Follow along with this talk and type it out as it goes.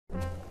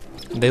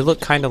they look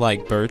kind of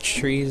like birch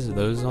trees,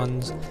 those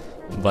ones,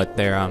 but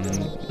they're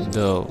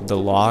the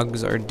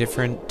logs are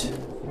different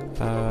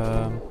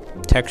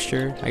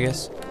texture, I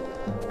guess.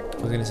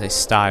 I was gonna say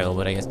style,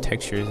 but I guess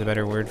texture is a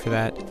better word for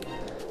that.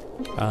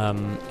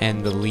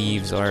 And the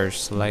leaves are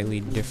slightly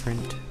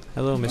different.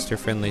 Hello, Mr.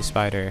 Friendly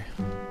Spider.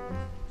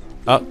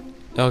 Oh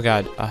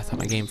god, I thought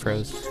my game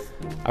froze.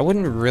 I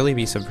wouldn't really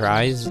be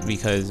surprised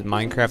because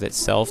Minecraft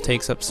itself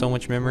takes up so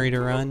much memory to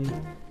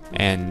run,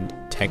 and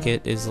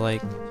Tekkit is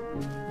like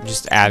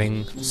just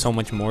adding so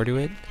much more to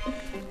it.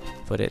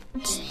 But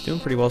it's doing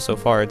pretty well so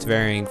far. It's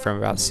varying from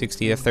about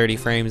 60 to 30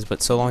 frames,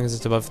 but so long as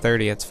it's above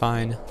 30, it's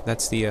fine.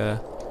 That's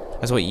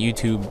what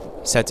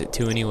YouTube sets it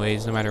to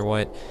anyways, no matter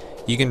what.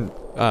 You can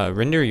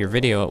render your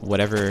video at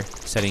whatever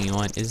setting you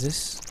want. Is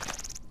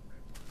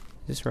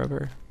this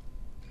rubber?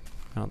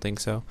 I don't think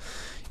so.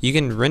 You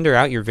can render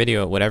out your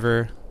video at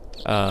whatever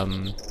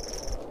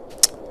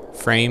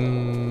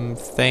frame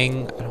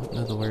thing. I don't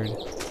know the word.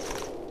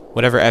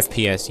 Whatever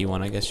FPS you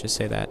want, I guess just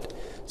say that.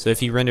 So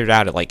if you rendered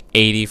out at like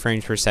 80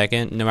 frames per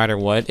second, no matter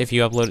what, if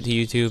you upload it to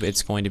YouTube,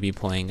 it's going to be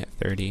playing at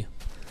 30.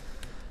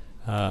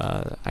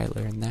 I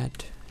learned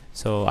that.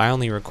 So I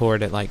only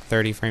record at like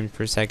 30 frames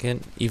per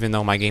second, even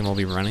though my game will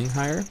be running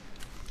higher.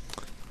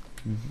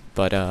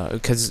 But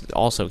because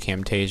also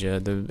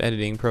Camtasia, the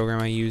editing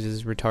program I use,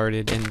 is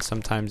retarded and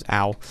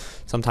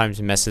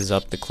sometimes messes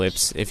up the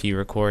clips if you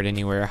record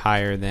anywhere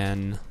higher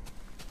than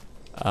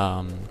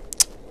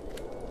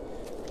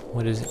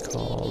what is it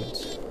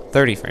called?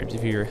 30 frames.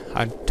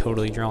 I'm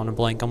totally drawing a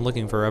blank. I'm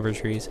looking for rubber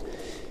trees.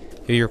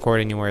 If you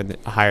record anywhere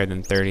higher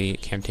than 30,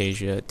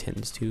 Camtasia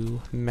tends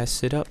to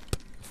mess it up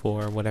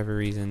for whatever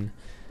reason.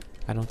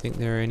 I don't think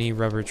there are any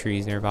rubber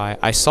trees nearby.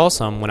 I saw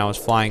some when I was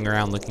flying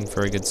around looking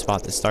for a good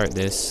spot to start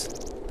this,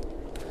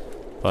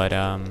 but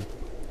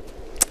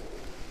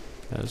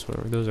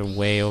those are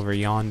way over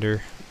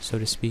yonder, so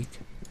to speak.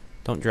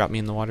 Don't drop me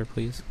in the water,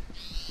 please.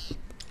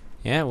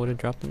 Yeah, it would have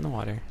dropped in the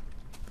water.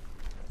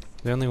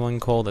 There's only one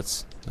coal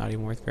that's not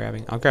even worth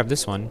grabbing. I'll grab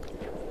this one.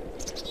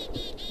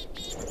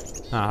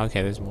 Ah,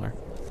 okay, there's more.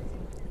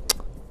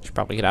 Should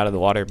probably get out of the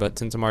water, but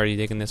since I'm already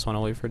digging this one,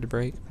 I'll wait for it to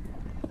break.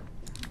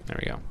 There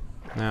we go.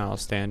 Now I'll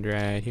stand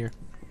right here.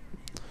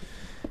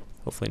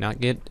 Hopefully not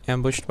get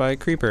ambushed by a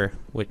creeper,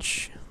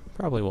 which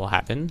probably will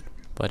happen.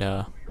 But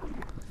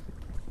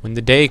when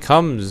the day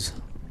comes,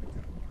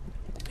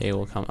 the day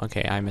will come.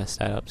 Okay, I messed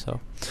that up, so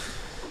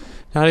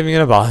not even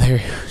gonna bother.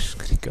 Just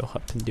gonna go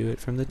up and do it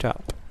from the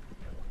top.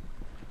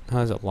 Oh,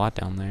 there's a lot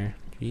down there.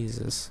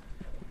 Jesus.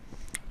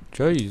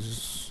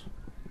 Jeez.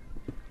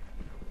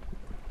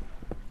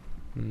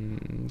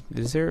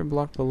 Is there a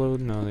block below?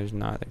 No, there's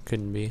not. There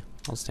couldn't be.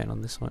 I'll stand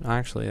on this one.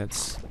 Actually,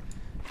 that's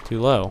too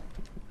low.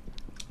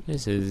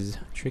 This is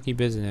tricky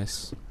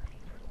business.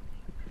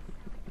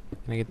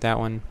 Can I get that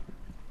one?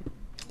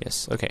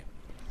 Yes, okay.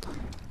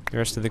 The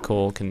rest of the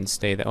coal can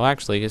stay there. Well,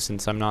 actually,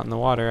 since I'm not in the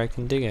water, I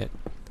can dig it.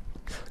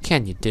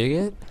 Can you dig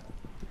it?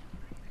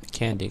 I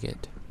can dig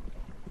it.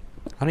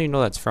 I don't even know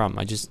what that's from.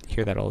 I just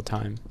hear that all the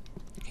time.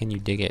 Can you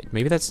dig it?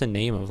 Maybe that's the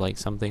name of like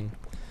something.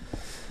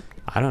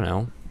 I don't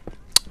know.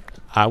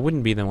 I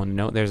wouldn't be the one to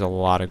know. There's a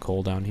lot of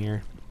coal down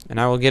here. And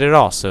I will get it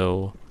all,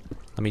 so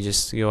let me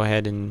just go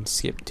ahead and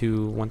skip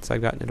to once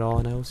I've gotten it all,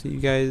 and I will see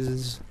you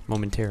guys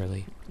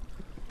momentarily.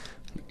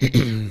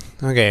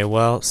 Okay,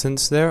 well,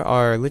 since there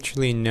are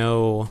literally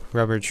no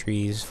rubber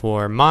trees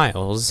for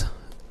miles,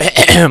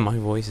 my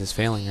voice is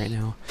failing right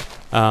now,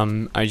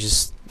 I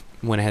just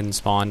went ahead and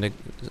spawned.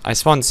 I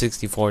spawned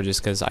 64 just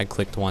because I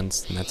clicked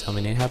once, and that's how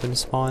many happened to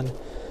spawn.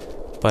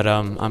 But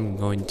I'm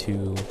going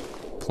to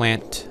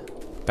plant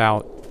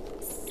about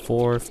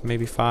 4,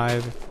 maybe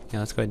 5. Yeah,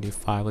 let's go ahead and do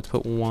 5. Let's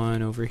put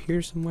 1 over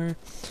here somewhere.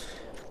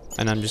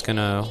 And I'm just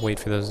gonna wait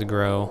for those to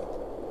grow.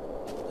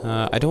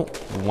 I don't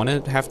want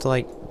to have to,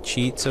 like,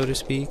 cheat, so to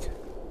speak.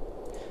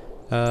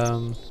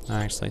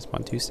 Actually, I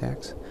spawned 2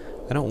 stacks.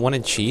 I don't want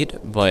to cheat,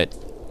 but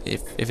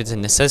if it's a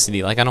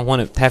necessity, like, I don't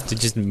want to have to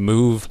just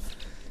move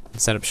and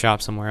set up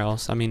shop somewhere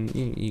else. I mean,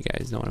 you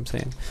guys know what I'm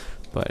saying.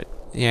 But,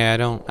 yeah, I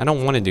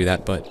don't want to do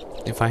that,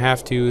 but if I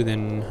have to,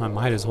 then I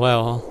might as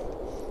well.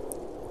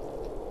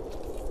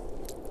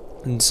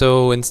 And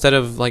so instead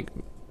of like,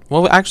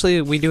 well, actually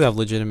we do have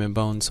legitimate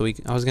bones. So I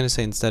was gonna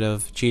say instead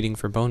of cheating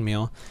for bone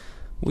meal,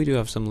 we do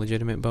have some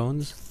legitimate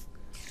bones.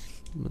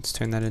 Let's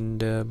turn that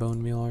into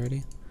bone meal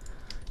already.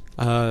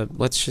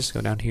 Let's just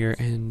go down here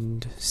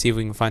and see if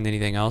we can find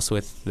anything else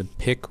with the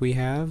pick we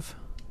have.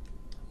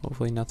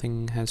 Hopefully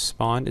nothing has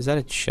spawned. Is that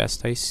a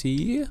chest I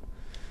see?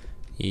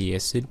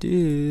 Yes, it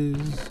is.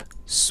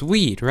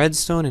 Sweet,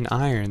 redstone and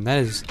iron. That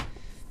is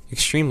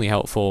extremely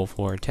helpful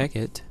for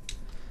Tekkit.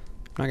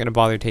 I'm not gonna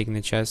bother taking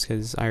the chest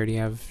because I already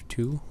have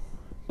 2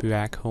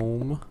 back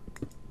home.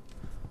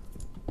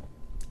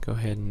 Go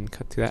ahead and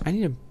cut through that. I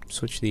need to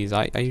switch these.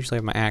 I usually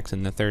have my axe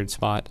in the 3rd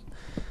spot.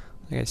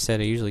 Like I said,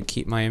 I usually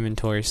keep my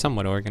inventory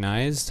somewhat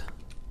organized,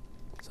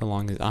 so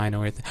long as I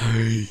know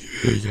everything.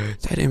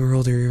 That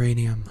emerald or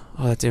uranium?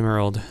 Oh, that's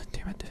emerald.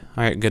 Damn it.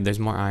 All right, good. There's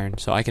more iron,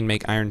 so I can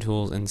make iron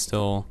tools and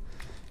still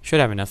Should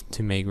have enough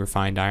to make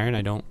refined iron.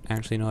 I don't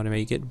actually know how to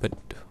make it, but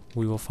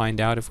we will find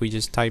out if we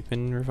just type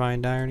in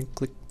refined iron and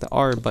click the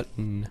R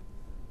button.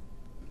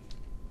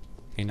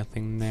 Okay,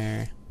 nothing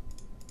there.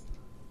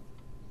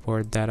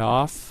 Board that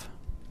off.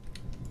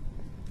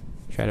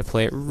 Try to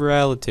play it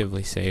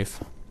relatively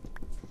safe.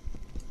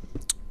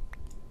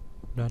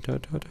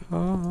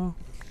 Alright,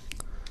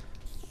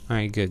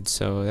 good.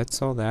 So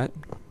that's all that.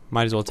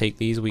 Might as well take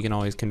these. We can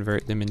always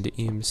convert them into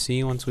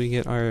EMC once we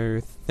get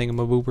our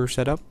thingamaboober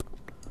set up.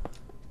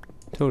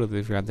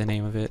 Totally forgot the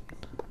name of it.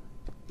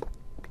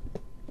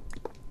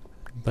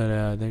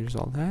 But there's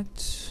all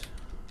that.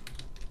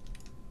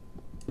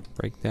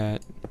 Break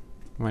that.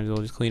 Might as well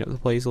just clean up the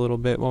place a little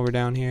bit while we're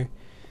down here.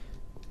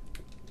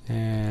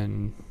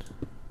 And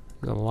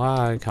there's a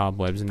lot of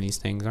cobwebs in these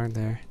things, aren't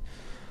there?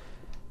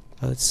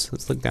 Let's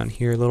look down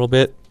here a little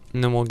bit,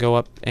 and then we'll go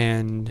up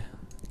and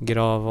get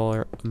all of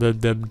our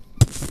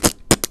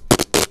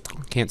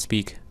can't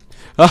speak.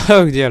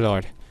 Oh dear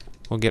Lord.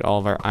 We'll get all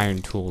of our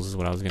iron tools is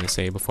what I was gonna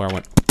say before I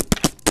went.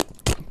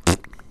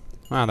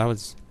 Wow, that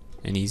was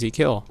an easy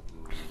kill.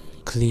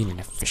 Clean and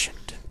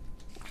efficient.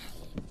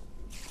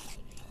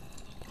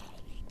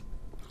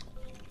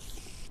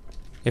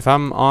 If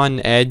I'm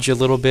on edge a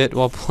little bit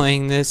while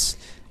playing this,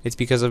 it's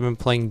because I've been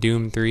playing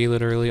Doom 3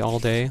 literally all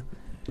day.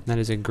 That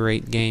is a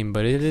great game,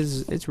 but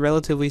it's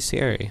relatively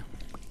scary.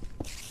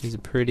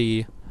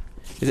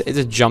 It's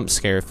a jump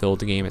scare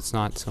filled game. It's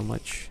not so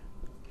much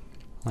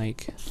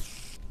like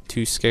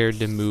too scared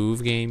to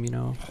move game, you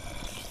know.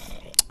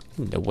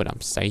 You know what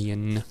I'm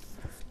saying.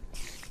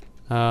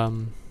 But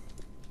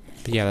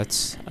yeah,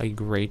 that's a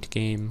great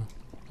game.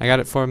 I got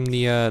it from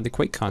the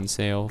QuakeCon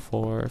sale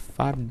for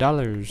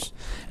 $5.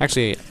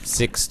 Actually,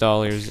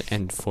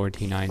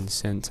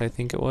 $6.49, I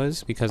think it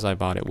was, because I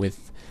bought it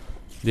with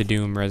the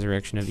Doom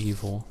Resurrection of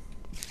Evil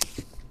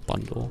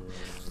bundle.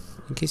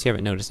 In case you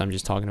haven't noticed, I'm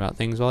just talking about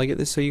things while I get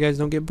this so you guys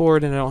don't get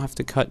bored and I don't have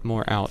to cut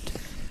more out.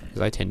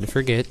 Because I tend to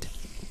forget,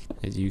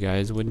 as you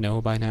guys would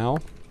know by now,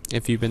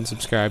 if you've been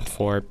subscribed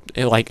for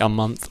like a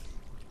month.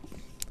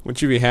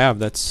 Which if you have,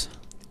 that's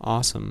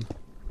awesome.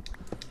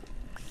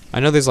 I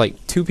know there's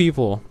like 2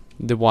 people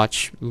that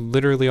watch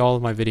literally all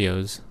of my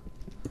videos.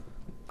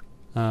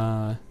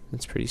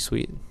 That's pretty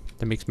sweet.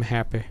 That makes me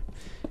happy.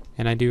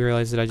 And I do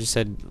realize that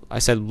I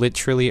said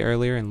literally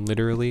earlier, and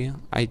literally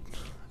I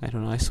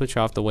don't know, I switch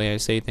off the way I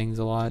say things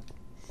a lot.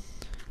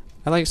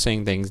 I like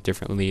saying things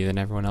differently than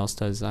everyone else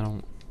does. I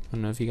don't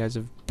know if you guys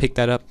have picked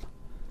that up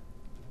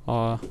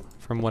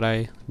from what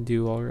I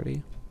do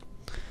already.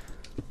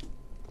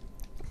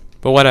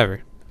 But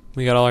whatever.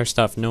 We got all our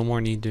stuff. No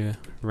more need to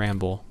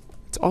ramble.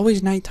 It's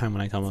always nighttime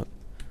when I come up.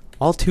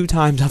 All 2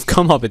 times I've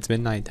come up, it's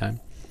been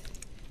nighttime.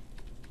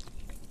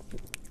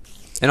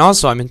 And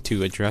also, I meant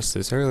to address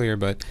this earlier,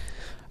 but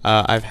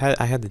I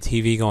had the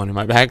TV going in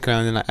my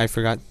background, and I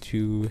forgot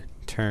to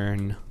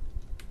turn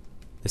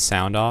the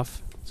sound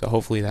off. So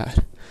hopefully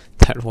that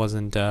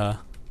wasn't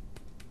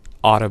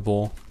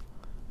audible,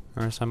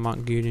 or else I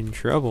might get in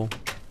trouble.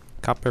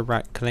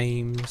 Copyright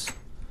claims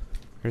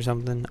or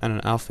something. I don't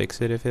know. I'll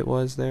fix it if it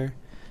was there.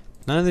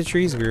 None of the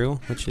trees grew,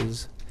 which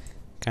is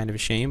kind of a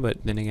shame, but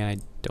then again, I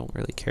don't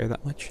really care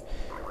that much.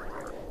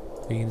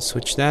 We can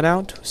switch that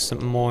out with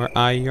some more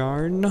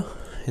iron,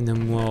 and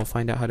then we'll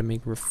find out how to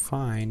make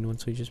refined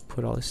once we just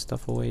put all this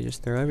stuff away.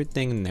 Just throw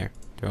everything in there.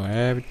 Throw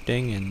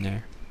everything in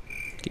there.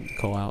 Keep the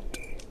coal out.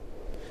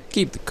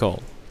 Keep the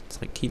coal.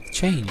 It's like keep the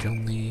change,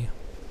 only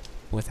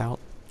without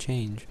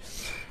change.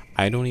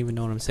 I don't even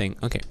know what I'm saying.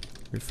 Okay,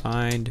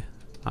 refined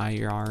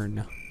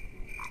iron.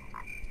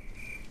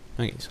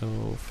 Okay,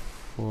 so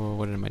for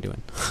what am I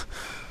doing?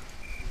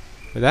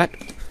 For that?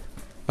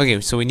 Okay,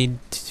 so we need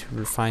to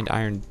refined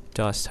iron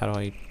dust. How do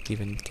I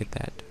even get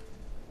that?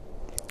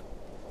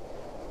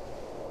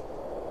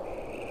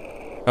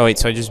 Oh wait,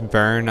 so I just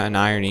burn an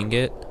iron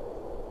ingot?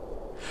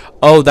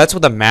 Oh, that's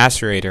with a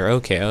macerator.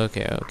 Okay.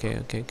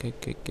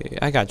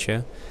 I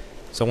gotcha.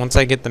 So once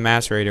I get the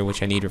macerator,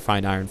 which I need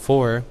refined iron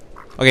for...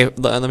 Okay,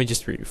 let me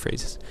just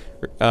rephrase this.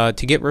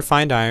 To get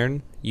refined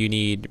iron, you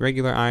need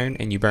regular iron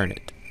and you burn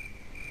it.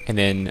 And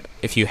then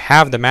if you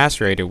have the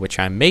macerator, which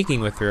I'm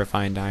making with the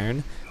refined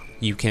iron,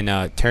 you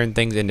can turn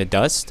things into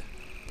dust.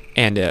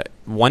 And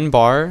 1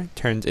 bar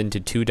turns into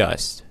 2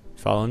 dust.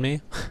 Following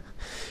me?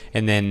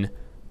 And then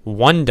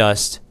 1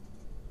 dust,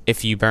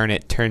 if you burn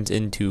it, turns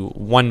into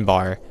 1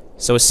 bar.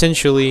 So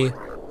essentially,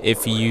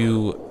 if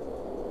you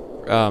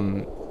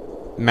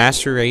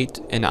macerate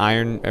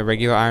a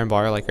regular iron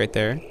bar, like right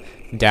there,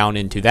 down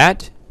into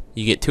that,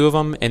 you get 2 of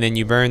them, and then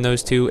you burn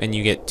those 2, and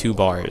you get 2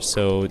 bars.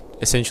 So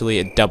essentially,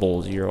 it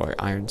doubles your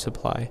iron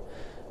supply,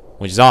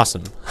 which is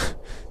awesome.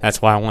 That's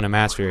why I want a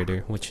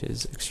macerator, which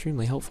is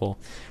extremely helpful.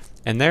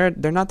 And they're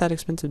not that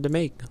expensive to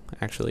make,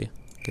 actually.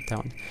 Get that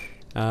one.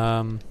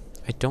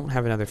 I don't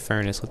have another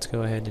furnace. Let's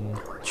go ahead and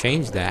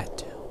change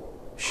that,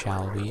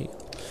 shall we?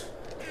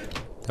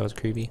 That was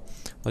creepy.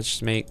 Let's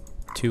just make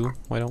 2.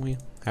 Why don't we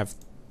have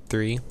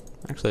 3?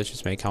 Actually, let's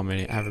just make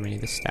however many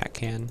the stack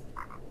can.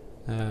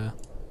 1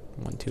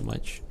 too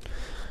much.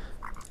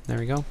 There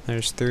we go.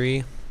 There's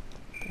 3.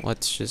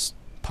 Let's just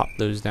pop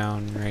those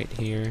down right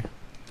here.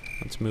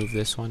 Let's move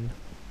this one.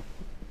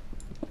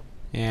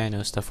 Yeah, I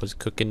know stuff was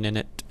cooking in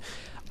it.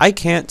 I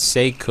can't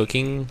say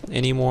cooking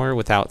anymore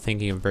without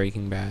thinking of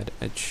Breaking Bad.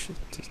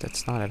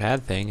 That's not a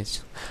bad thing.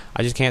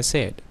 I just can't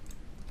say it.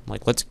 I'm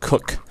like, let's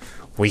cook.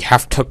 We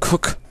have to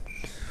cook.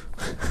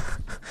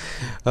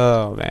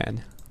 Oh,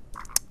 man.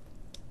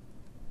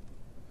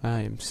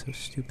 I am so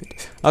stupid.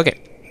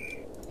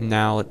 Okay.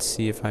 Now let's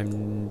see if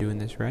I'm doing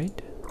this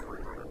right.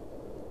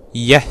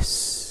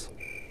 Yes.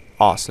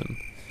 Awesome.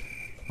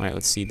 Alright,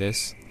 let's see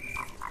this.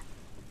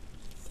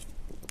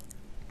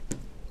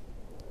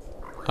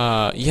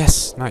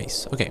 Yes,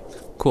 nice. Okay,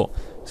 cool.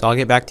 So I'll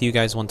get back to you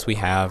guys once we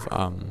have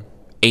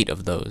 8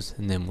 of those,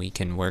 and then we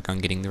can work on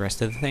getting the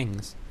rest of the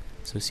things.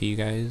 So see you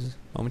guys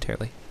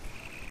momentarily.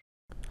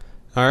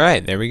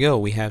 Alright, there we go.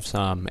 We have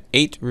some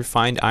 8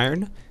 refined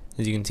iron.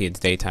 As you can see, it's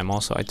daytime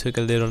also. I took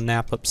a little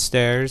nap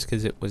upstairs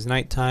because it was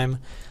nighttime.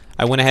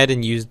 I went ahead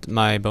and used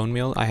my bone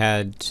meal. I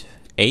had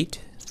 8,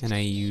 and I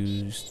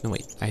used... No,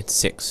 wait. I had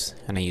 6,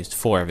 and I used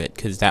 4 of it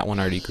because that one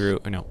already grew.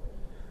 Or no.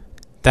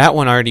 That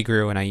one already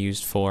grew, and I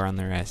used 4 on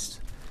the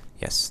rest.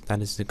 Yes,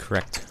 that is the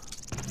correct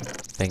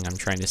thing I'm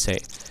trying to say.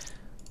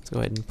 Let's go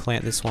ahead and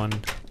plant this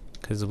one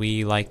because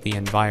we like the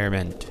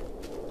environment.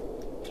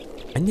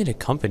 I need a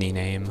company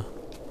name.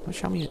 What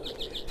shall we...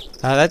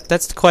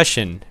 that's the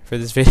question for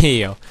this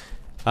video.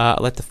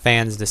 Let the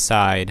fans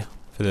decide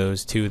for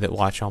those 2 that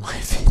watch all my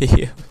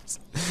videos.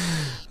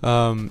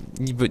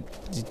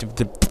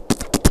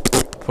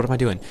 What am I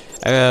doing?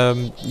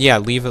 Yeah,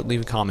 leave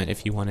a comment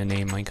if you want to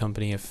name my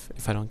company. If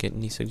I don't get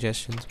any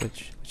suggestions,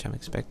 which I'm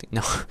expecting.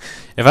 No,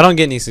 if I don't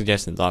get any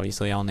suggestions,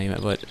 obviously I'll name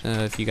it. But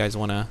if you guys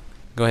want to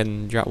go ahead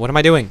and drop, what am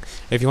I doing?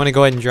 If you want to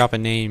go ahead and drop a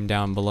name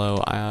down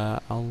below,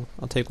 I'll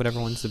take whatever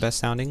one's the best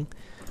sounding.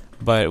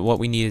 But what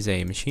we need is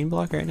a machine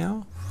block right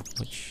now.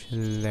 Which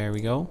there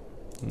we go.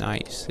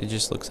 Nice. It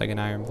just looks like an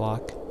iron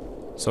block.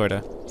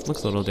 Sorta.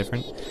 Looks a little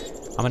different.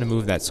 I'm gonna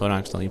move that so I don't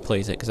accidentally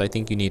place it because I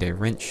think you need a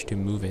wrench to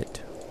move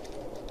it.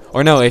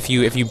 Or no, if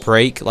you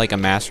break like a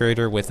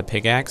macerator with a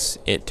pickaxe,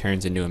 it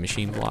turns into a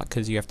machine block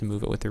because you have to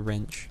move it with a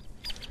wrench.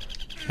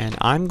 And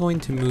I'm going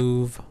to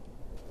move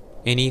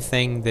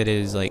anything that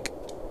is like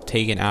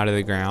taken out of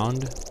the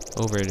ground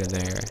over to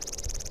there.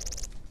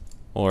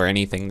 Or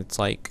anything that's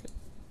like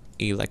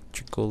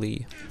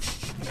electrically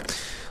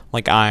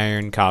like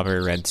iron,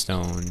 copper,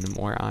 redstone,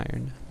 more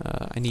iron.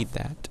 I need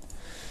that.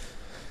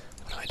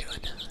 What am I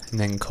doing? And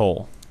then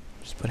coal.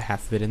 Just put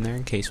half of it in there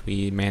in case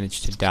we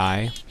manage to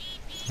die.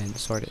 And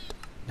sort it.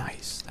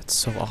 Nice. That's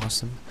so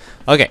awesome.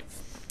 Okay.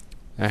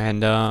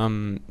 And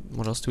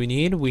what else do we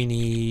need? We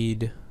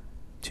need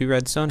 2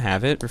 redstone,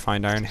 have it.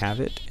 Refined iron, have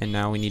it. And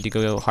now we need to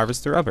go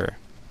harvest the rubber.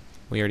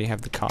 We already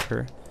have the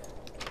copper.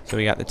 So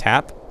we got the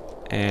tap.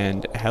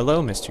 And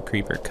hello, Mr.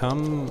 Creeper.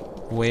 Come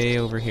way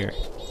over here.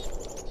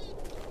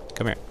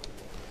 Come here.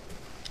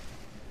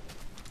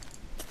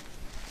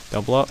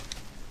 Don't blow up.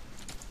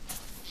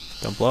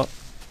 Don't blow up.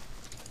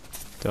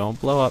 Don't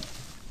blow up.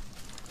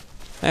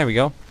 There we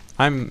go.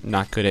 I'm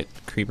not good at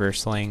creeper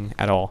slaying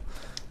at all.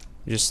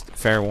 Just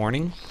fair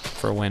warning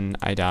for when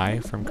I die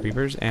from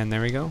creepers. And there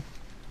we go.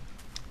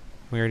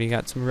 We already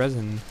got some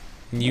resin.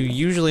 You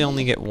usually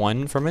only get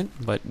 1 from it,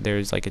 but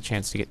there's like a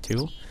chance to get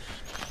 2.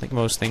 Like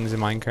most things in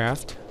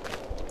Minecraft.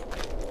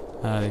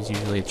 There's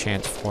usually a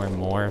chance for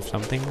more of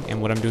something.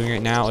 And what I'm doing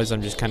right now is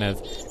I'm just kind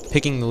of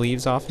picking the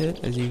leaves off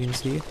it, as you can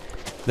see.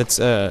 That's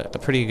a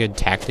pretty good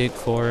tactic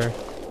for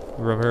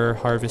rubber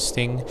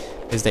harvesting,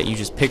 is that you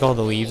just pick all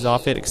the leaves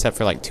off it except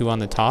for like 2 on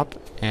the top,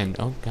 and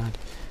oh god,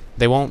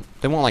 they won't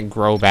like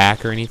grow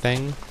back or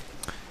anything.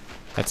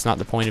 That's not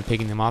the point of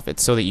picking them off.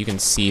 It's so that you can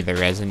see the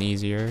resin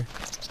easier.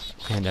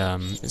 And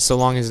so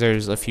long as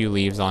there's a few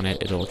leaves on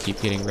it, it'll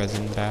keep getting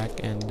resin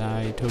back, and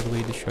I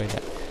totally destroyed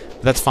that.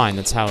 But that's fine,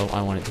 that's how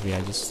I want it to be.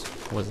 I just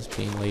was just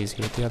being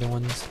lazy with the other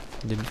ones.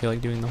 Didn't feel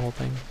like doing the whole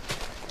thing.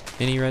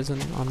 Any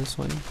resin on this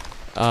one?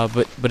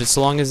 But as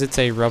long as it's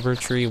a rubber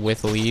tree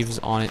with leaves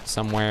on it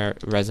somewhere,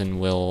 resin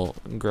will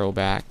grow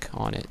back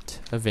on it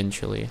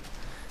eventually.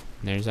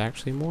 And there's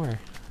actually more.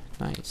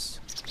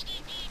 Nice.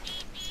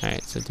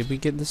 Alright, so did we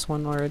get this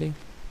one already?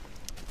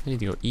 I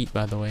need to go eat,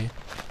 by the way.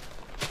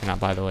 Or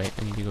not by the way,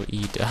 I need to go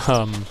eat. I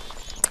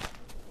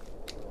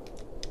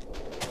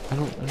don't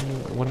know,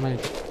 what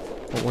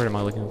word am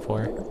I looking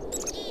for?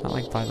 Not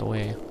like by the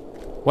way.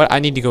 What? I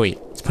need to go eat.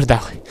 Let's put it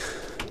that way.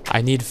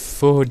 I need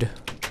food.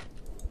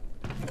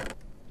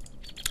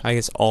 I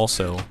guess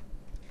also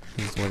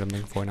is the word I'm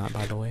looking for, not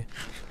by the way.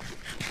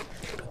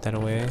 Put that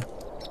away.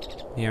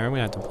 Yeah, I'm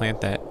gonna have to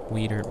plant that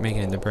wheat or make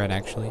it into bread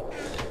actually.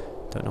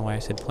 Don't know why I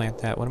said plant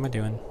that. What am I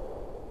doing?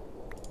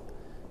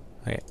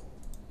 Okay.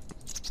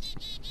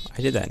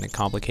 I did that in a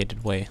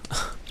complicated way.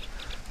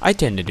 I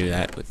tend to do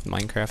that with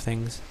Minecraft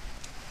things.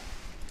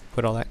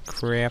 Put all that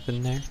crap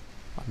in there.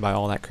 By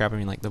all that crap, I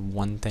mean like the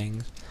one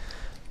things.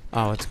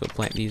 Oh, let's go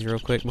plant these real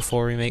quick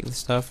before we make the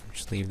stuff.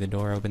 Just leave the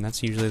door open.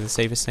 That's usually the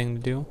safest thing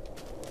to do.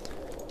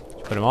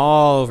 Just put them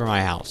all over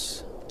my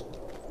house.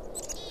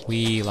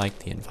 We like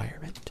the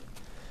environment.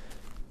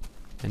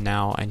 And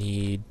now I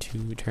need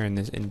to turn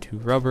this into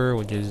rubber,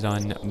 which is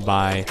done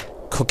by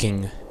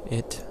cooking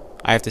it.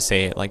 I have to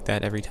say it like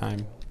that every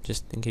time,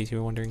 just in case you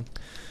were wondering.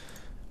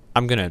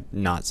 I'm gonna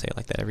not say it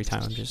like that every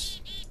time, I'm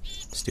just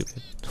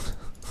stupid.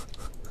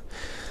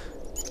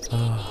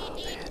 Oh,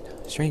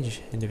 man.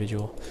 Strange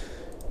individual.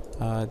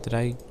 Yeah,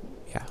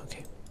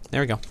 okay.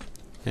 There we go.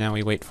 And now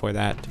we wait for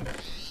that.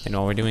 And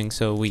while we're doing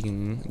so, we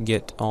can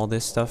get all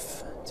this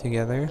stuff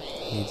together.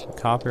 Need some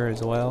copper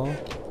as well.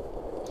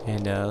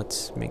 And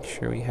let's make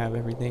sure we have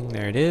everything.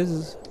 There it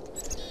is.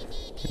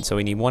 And so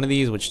we need one of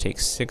these, which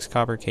takes 6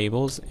 copper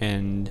cables.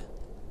 And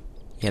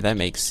yeah, that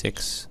makes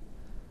 6.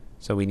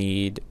 So we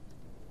need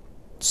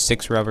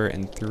 6 rubber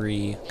and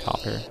 3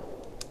 copper.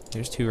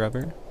 There's 2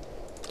 rubber,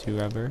 2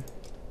 rubber,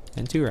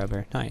 and 2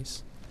 rubber.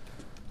 Nice.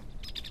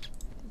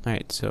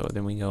 Alright, so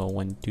then we go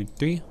 1, 2,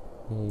 3.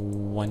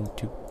 1,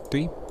 2,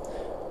 3.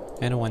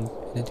 And a 1,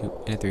 and a 2,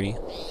 and a 3.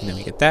 And then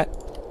we get that.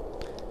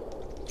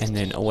 And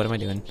then, oh, what am I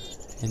doing?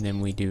 And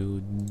then we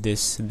do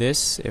this,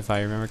 if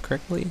I remember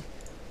correctly.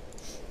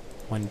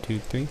 1, 2,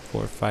 3,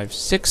 4, 5,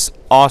 6.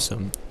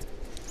 Awesome.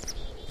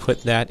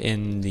 Put that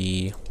in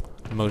the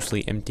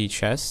mostly empty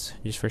chest,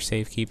 just for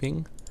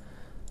safekeeping.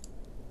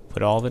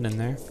 Put all of it in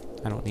there.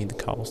 I don't need the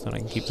cobblestone, I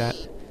can keep that.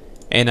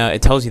 And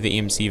it tells you the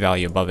EMC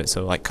value above it,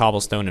 so like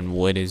cobblestone and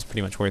wood is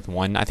pretty much worth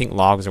 1. I think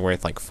logs are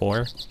worth like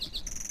 4.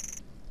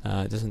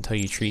 It doesn't tell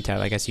you tree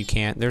tab. I guess you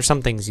can't. There's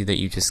some things that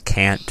you just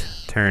can't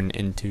turn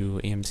into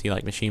EMC,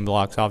 like machine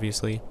blocks,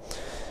 obviously.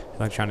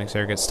 Electronic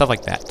circuits, stuff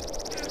like that.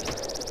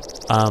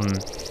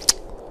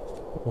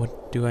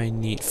 What do I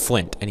need?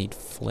 Flint. I need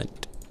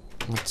flint.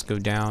 Let's go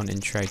down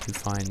and try to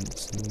find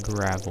some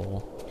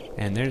gravel.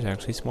 And there's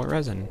actually some more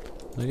resin.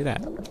 Look at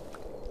that.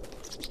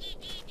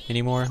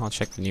 Any more? I'll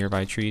check the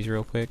nearby trees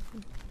real quick.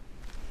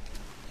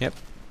 Yep,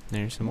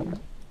 there's some more.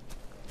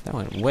 That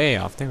went way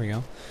off. There we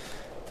go.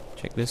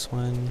 Check this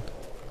one.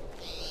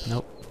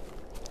 Nope.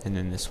 And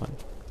then this one.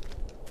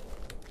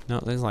 No,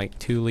 there's like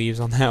 2 leaves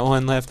on that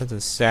one left. That's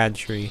a sad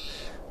tree.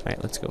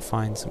 Alright, let's go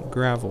find some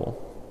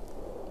gravel.